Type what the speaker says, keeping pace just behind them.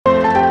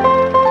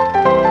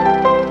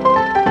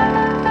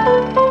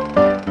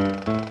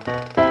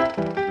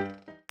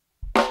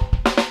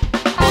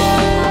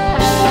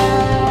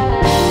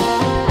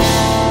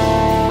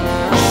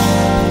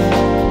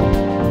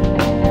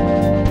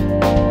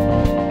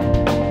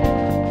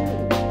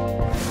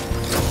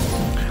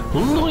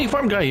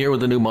Farm Guy here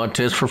with a new mod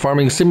test for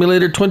Farming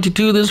Simulator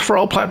 22. This is for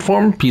all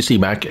platform, PC,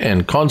 Mac,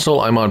 and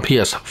console. I'm on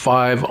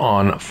PS5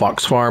 on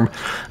Fox Farm,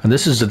 and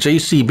this is the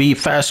JCB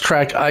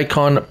Fastrack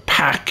Icon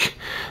Pack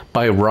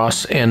by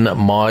RossN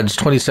Mods,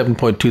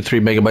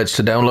 27.23 megabytes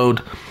to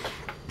download.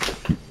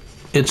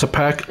 It's a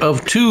pack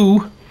of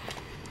 2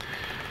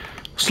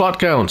 slot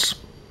counts,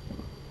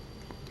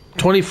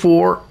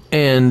 24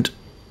 and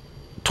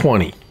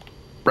 20.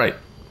 Right.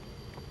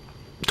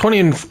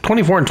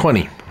 24 and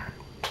 20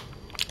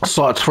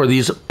 slots for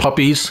these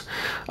puppies.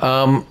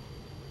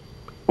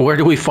 Where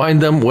do we find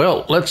them?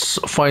 Well, let's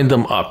find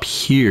them up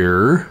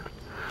here.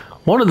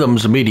 One of them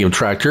is a medium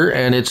tractor,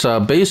 and it's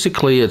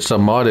basically it's a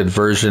modded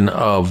version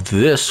of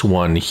this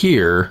one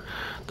here,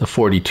 the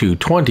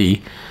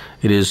 4220.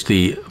 It is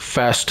the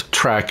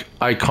Fastrack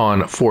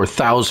Icon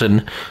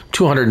 4000,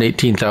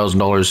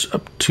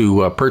 $218,000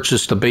 to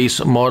purchase the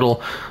base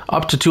model,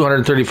 up to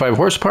 235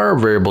 horsepower,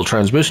 variable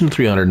transmission,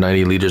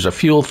 390 liters of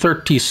fuel,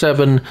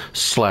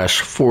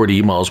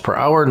 37/40 miles per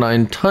hour,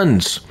 9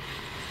 tons.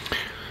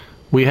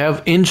 We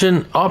have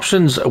engine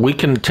options. We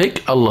can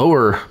take a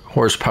lower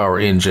horsepower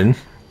engine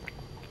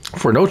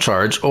for no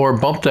charge, or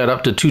bump that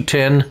up to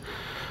 210,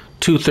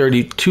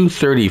 230,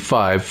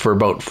 235 for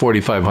about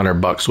 4,500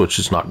 bucks, which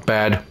is not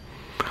bad.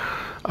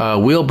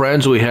 Wheel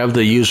brands, we have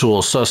the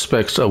usual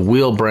suspects of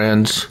wheel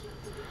brands,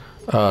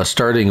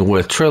 starting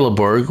with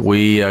Trelleborg.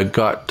 We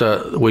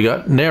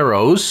got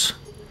narrows,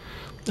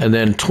 and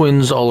then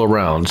twins all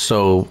around,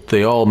 so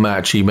they all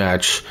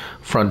match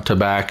front to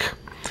back.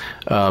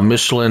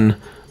 Michelin,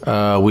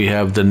 we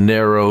have the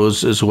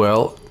narrows as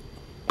well.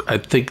 I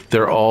think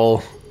they're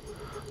all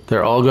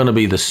going to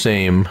be the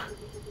same.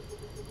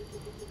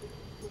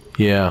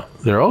 Yeah,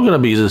 they're all going to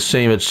be the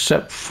same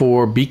except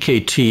for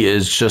BKT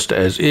is just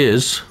as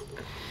is.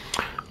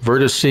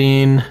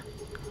 Verticine,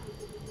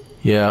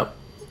 yeah.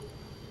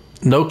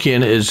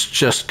 Nokian is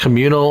just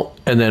communal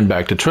and then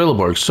back to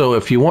Trelleborg. So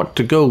if you want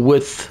to go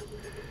with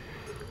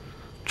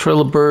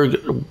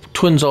Trelleborg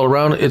twins all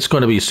around, it's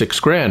going to be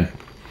 $6,000.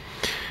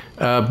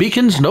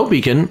 Beacons, no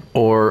beacon,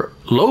 or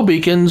low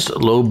beacons,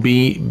 low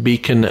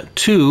beacon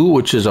 2,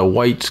 which is a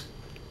white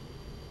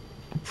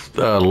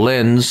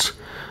lens,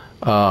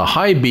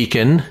 high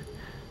beacon,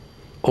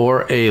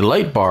 or a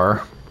light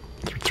bar,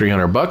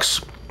 300 bucks.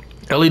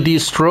 LED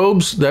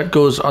strobes, that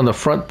goes on the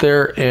front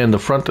there, and the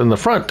front and the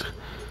front.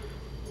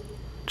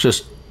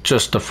 Just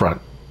the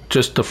front.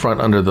 Just the front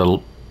under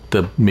the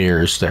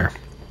mirrors there.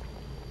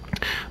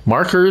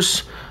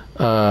 Markers.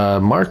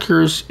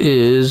 Markers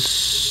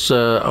is,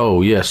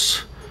 oh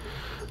yes,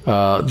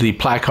 the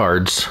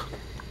placards.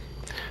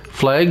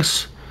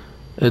 Flags,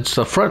 it's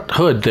the front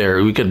hood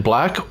there. We get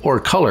black or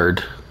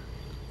colored.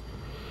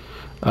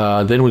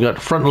 Then we got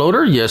front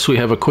loader. Yes, we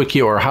have a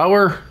quickie or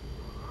Hauer.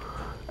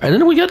 And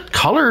then we got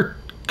color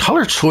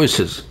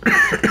choices.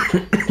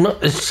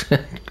 It's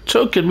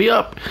choking me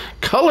up.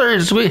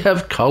 Colors, we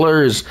have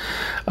colors.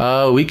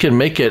 We can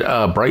make it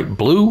bright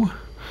blue.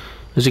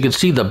 As you can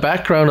see, the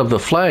background of the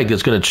flag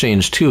is going to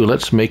change too.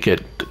 Let's make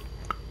it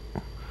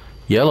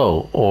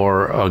yellow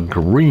or a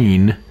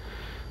green.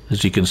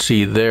 As you can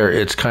see there,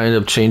 it's kind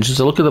of changes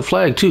the look of the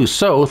flag too.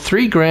 So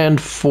 $3,000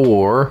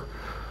 for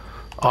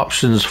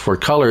options for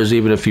colors,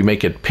 even if you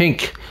make it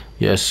pink.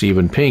 Yes,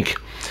 even pink.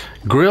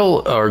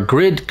 Grill or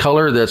grid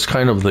color, that's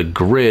kind of the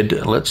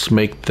grid. Let's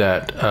make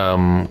that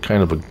kind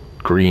of a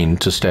green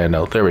to stand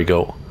out. There we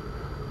go.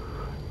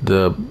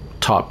 The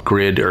top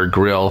grid or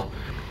grill.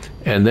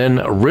 And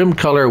then rim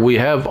color, we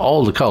have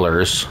all the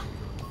colors.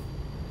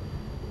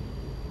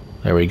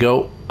 There we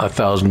go.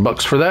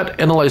 $1,000 for that,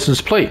 and a license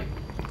plate.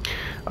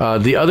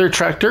 The other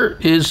tractor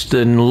is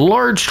the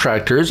large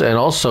tractors, and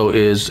also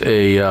is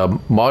a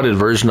modded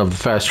version of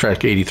the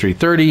Fastrack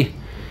 8330.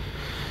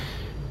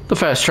 The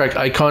Fastrack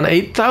Icon,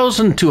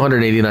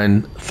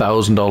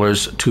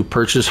 $8,289,000 to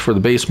purchase for the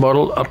base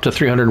model, up to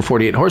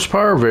 348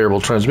 horsepower,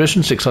 variable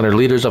transmission, 600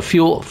 liters of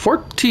fuel,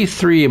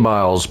 43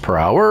 miles per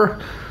hour,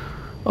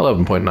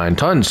 11.9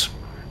 tons.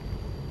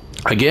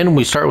 Again,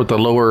 we start with the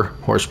lower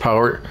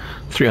horsepower,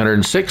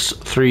 306,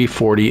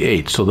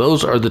 348. So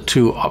those are the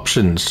 2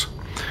 options.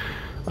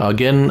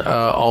 Again,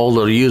 all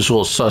the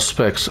usual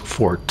suspects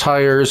for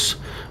tires.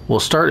 We'll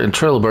start in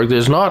Trelleborg.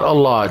 There's not a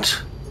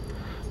lot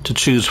to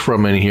choose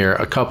from in here.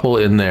 A couple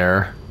in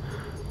there,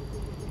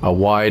 a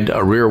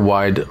rear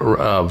wide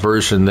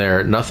version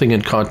there. Nothing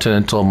in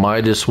Continental.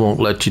 Midas won't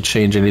let you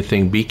change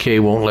anything. BK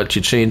won't let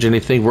you change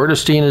anything.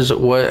 Verticine is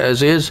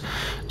as is.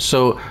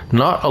 So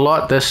not a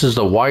lot. This is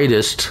the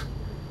widest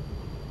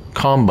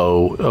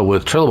combo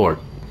with Trelleborg.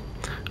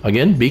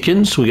 Again,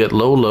 beacons, we get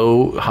low,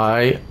 low,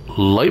 high,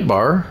 light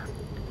bar,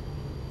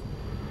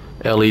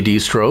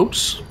 LED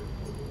strobes,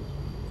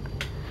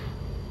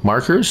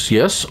 markers,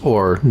 yes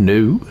or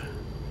no.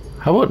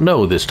 How about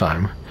no this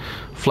time?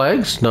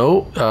 Flags,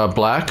 no.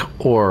 Black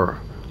or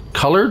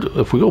colored.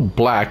 If we go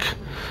black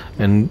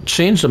and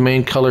change the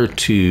main color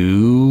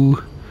to,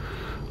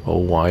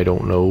 oh, I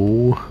don't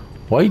know,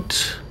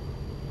 white.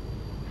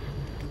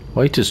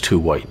 White is too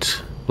white.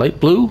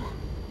 Light blue?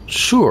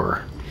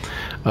 Sure.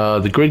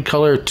 The grid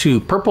color to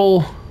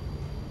purple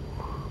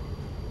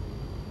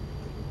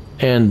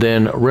And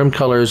then rim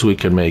colors, we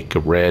can make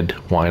red.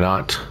 Why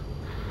not?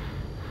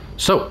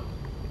 So,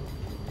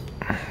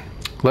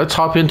 let's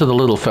hop into the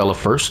little fella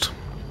first.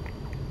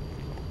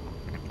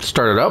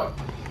 Start it up.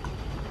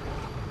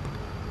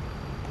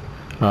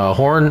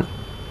 Horn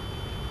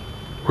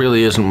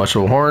really isn't much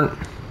of a horn.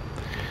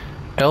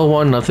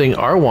 L1 nothing.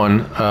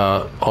 R1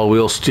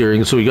 all-wheel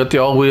steering. So we got the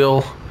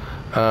all-wheel,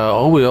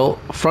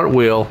 front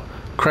wheel,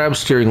 crab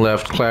steering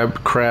left,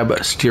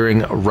 crab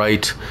steering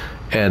right,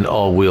 and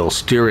all-wheel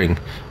steering,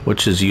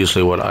 which is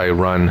usually what I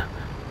run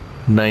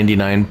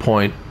 99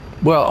 point.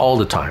 Well, all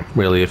the time,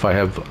 really. If I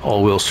have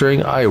all-wheel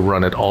steering, I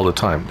run it all the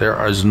time.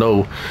 There is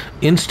no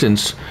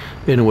instance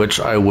in which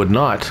I would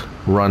not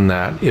run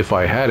that if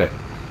I had it.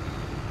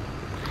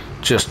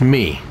 Just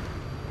me.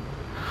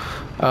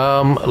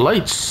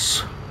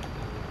 Lights.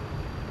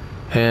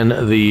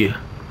 And the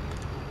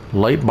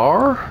light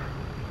bar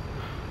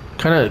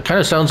kind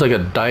of sounds like a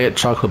diet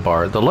chocolate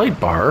bar. The light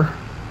bar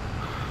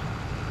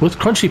with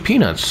crunchy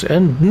peanuts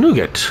and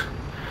nougat.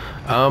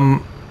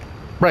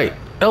 Right.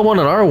 L1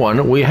 and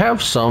R1, we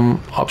have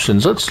some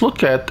options. Let's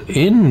look at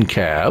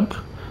in-cab.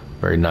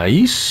 Very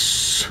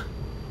nice.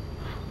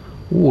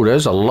 Ooh,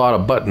 there's a lot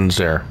of buttons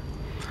there.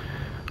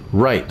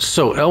 Right,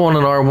 so L1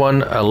 and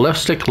R1, left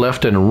stick,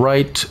 left and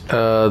right.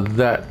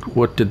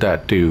 What did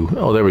that do?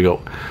 Oh, there we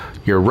go.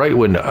 Your right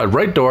window,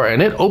 right door,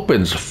 and it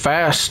opens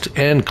fast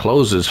and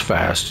closes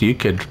fast. You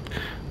could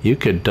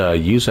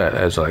use that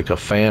as like a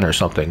fan or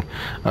something.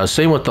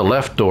 Same with the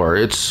left door.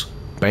 It's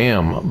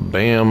bam,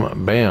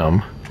 bam,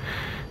 bam.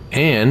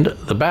 And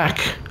the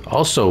back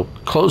also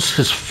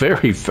closes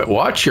very fast.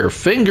 Watch your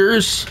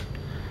fingers.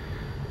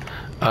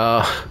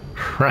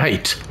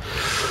 Right.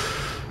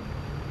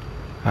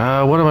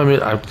 What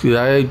am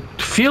I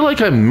feel like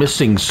I'm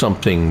missing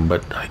something,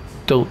 but I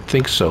don't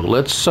think so.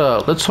 Let's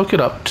hook it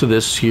up to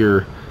this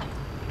here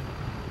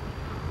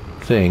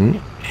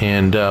thing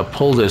and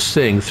pull this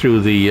thing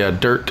through the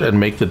dirt and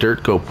make the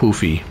dirt go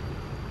poofy.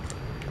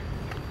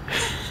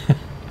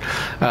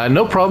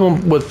 No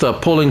problem with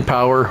pulling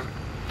power.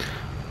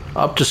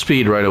 Up to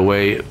speed right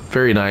away.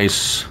 Very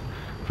nice,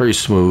 very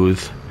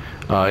smooth.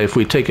 If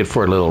we take it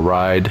for a little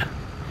ride,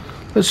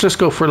 let's just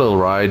go for a little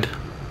ride.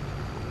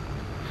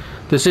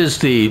 This is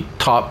the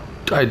top.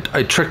 I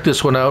tricked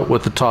this one out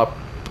with the top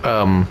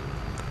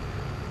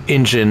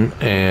engine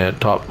and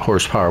top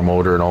horsepower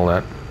motor and all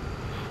that.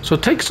 So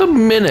it takes a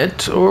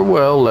minute, or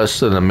well, less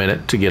than a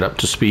minute to get up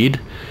to speed,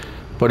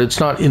 but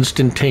it's not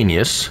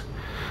instantaneous.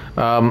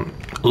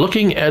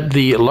 Looking at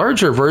the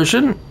larger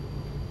version,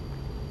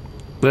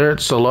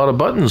 there's a lot of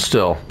buttons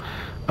still.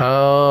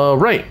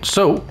 Right,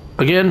 so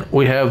again,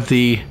 we have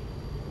the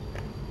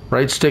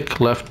right stick,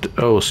 left,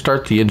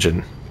 start the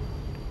engine.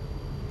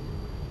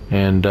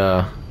 And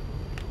the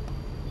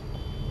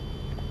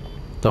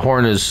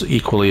horn is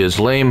equally as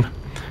lame.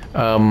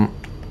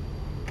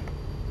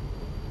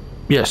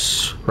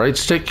 Yes, right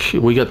stick,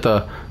 we got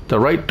the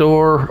right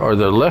door, or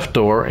the left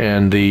door,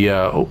 and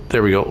the,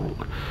 there we go.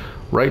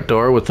 Right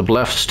door with the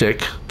left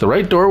stick, the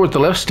right door with the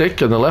left stick,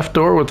 and the left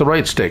door with the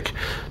right stick.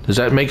 Does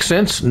that make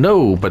sense?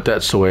 No, but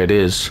that's the way it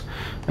is.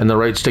 And the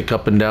right stick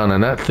up and down,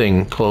 and that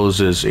thing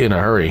closes in a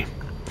hurry.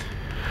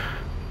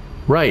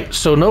 Right,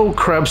 so no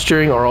crab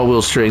steering or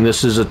all-wheel steering.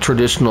 This is a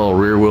traditional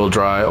rear-wheel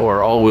drive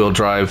or all-wheel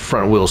drive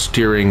front-wheel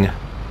steering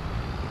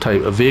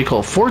type of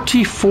vehicle.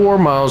 44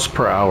 miles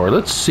per hour.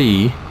 Let's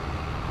see.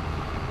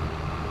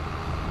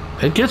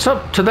 It gets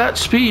up to that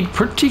speed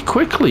pretty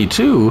quickly,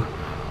 too.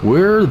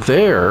 We're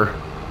there.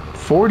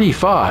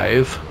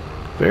 45.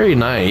 Very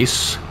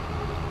nice.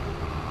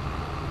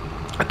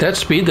 At that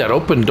speed, that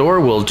open door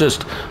will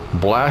just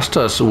blast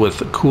us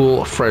with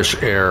cool,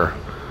 fresh air.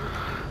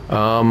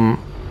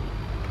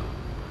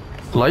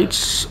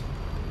 Lights,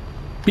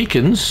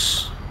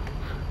 beacons.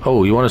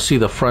 Oh, you want to see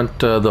the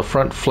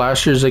front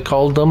flashers, they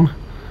called them?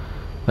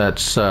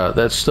 That's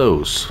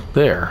those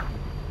there.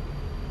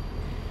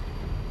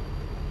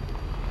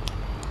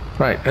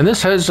 Right, and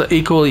this has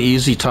equally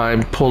easy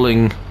time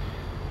pulling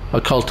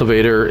a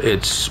cultivator.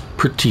 It's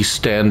pretty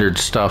standard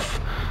stuff.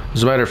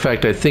 As a matter of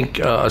fact, I think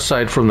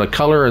aside from the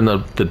color and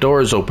the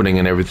doors opening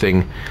and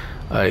everything,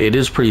 it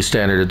is pretty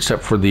standard,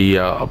 except for the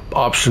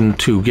option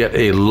to get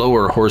a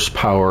lower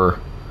horsepower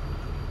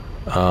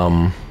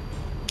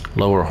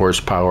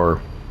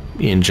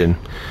engine.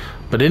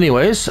 But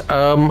anyways,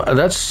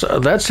 that's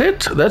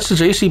it. That's the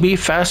JCB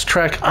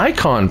Fastrack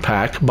Icon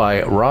Pack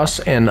by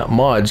RossN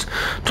Mods.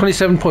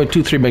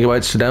 27.23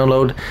 megabytes to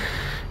download.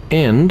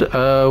 And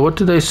what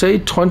did they say?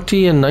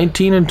 20 and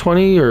 19 and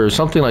 20 or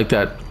something like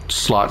that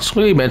slots.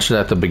 We mentioned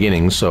at the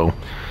beginning, so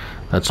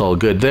that's all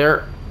good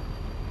there.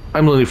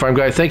 I'm Looney Farm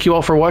Guy. Thank you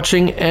all for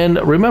watching, and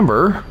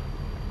remember,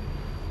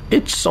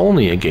 it's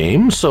only a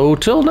game, so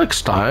till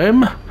next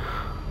time,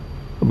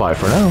 bye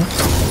for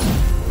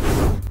now.